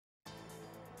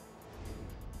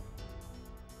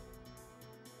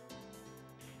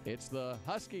It's the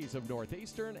Huskies of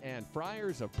Northeastern and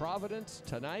Friars of Providence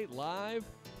tonight, live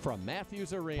from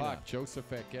Matthews Arena. Puck,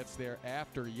 Josephic gets there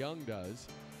after Young does.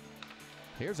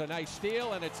 Here's a nice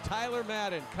steal, and it's Tyler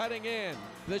Madden cutting in.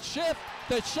 The shift,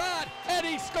 the shot, and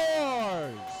he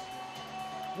scores!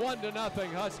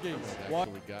 1-0 Huskies.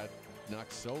 Actually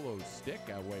knocked Solo's stick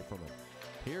away from him.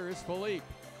 Here is Philippe.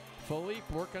 Philippe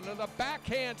working on the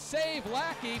backhand save.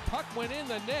 Lackey, puck went in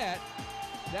the net.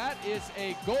 That is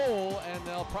a goal, and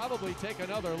they'll probably take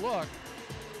another look.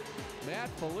 Matt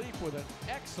Philippe with an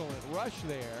excellent rush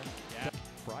there. Yeah.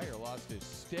 Fryer lost his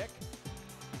stick,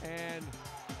 and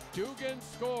Dugan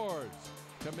scores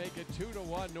to make it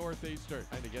 2-1 Northeastern.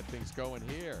 Trying to get things going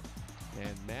here.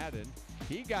 And Madden,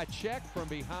 he got checked from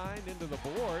behind into the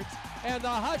boards, and the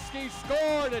Huskies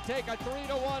score to take a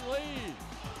 3-1 lead.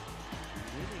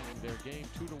 Winning their game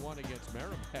 2-1 against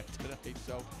Merrimack tonight,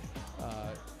 so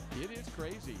it is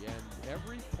crazy, and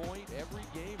every point, every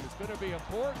game is going to be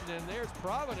important. And there's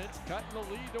Providence cutting the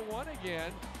lead to 1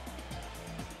 again,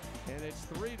 and it's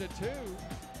 3-2.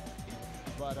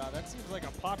 But that seems like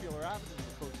a popular avenue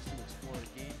for coaches to explore,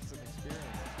 gain some experience.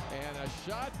 And a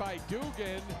shot by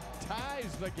Dugan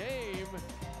ties the game,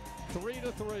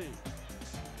 3-3.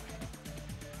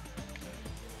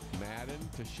 Madden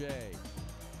to Shea.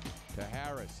 To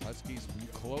Harris, Huskies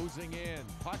closing in,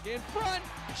 puck in front,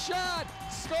 shot,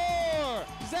 score!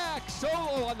 Zach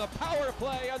Solo on the power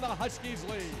play, and the Huskies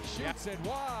lead. Shoots it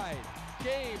wide,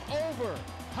 game over.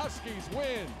 Huskies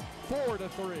win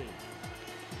 4-3.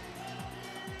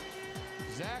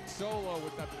 Zach Solo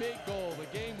with the big goal,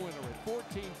 the game winner at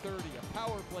 14:30. A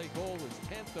power play goal, his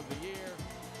 10th of the year.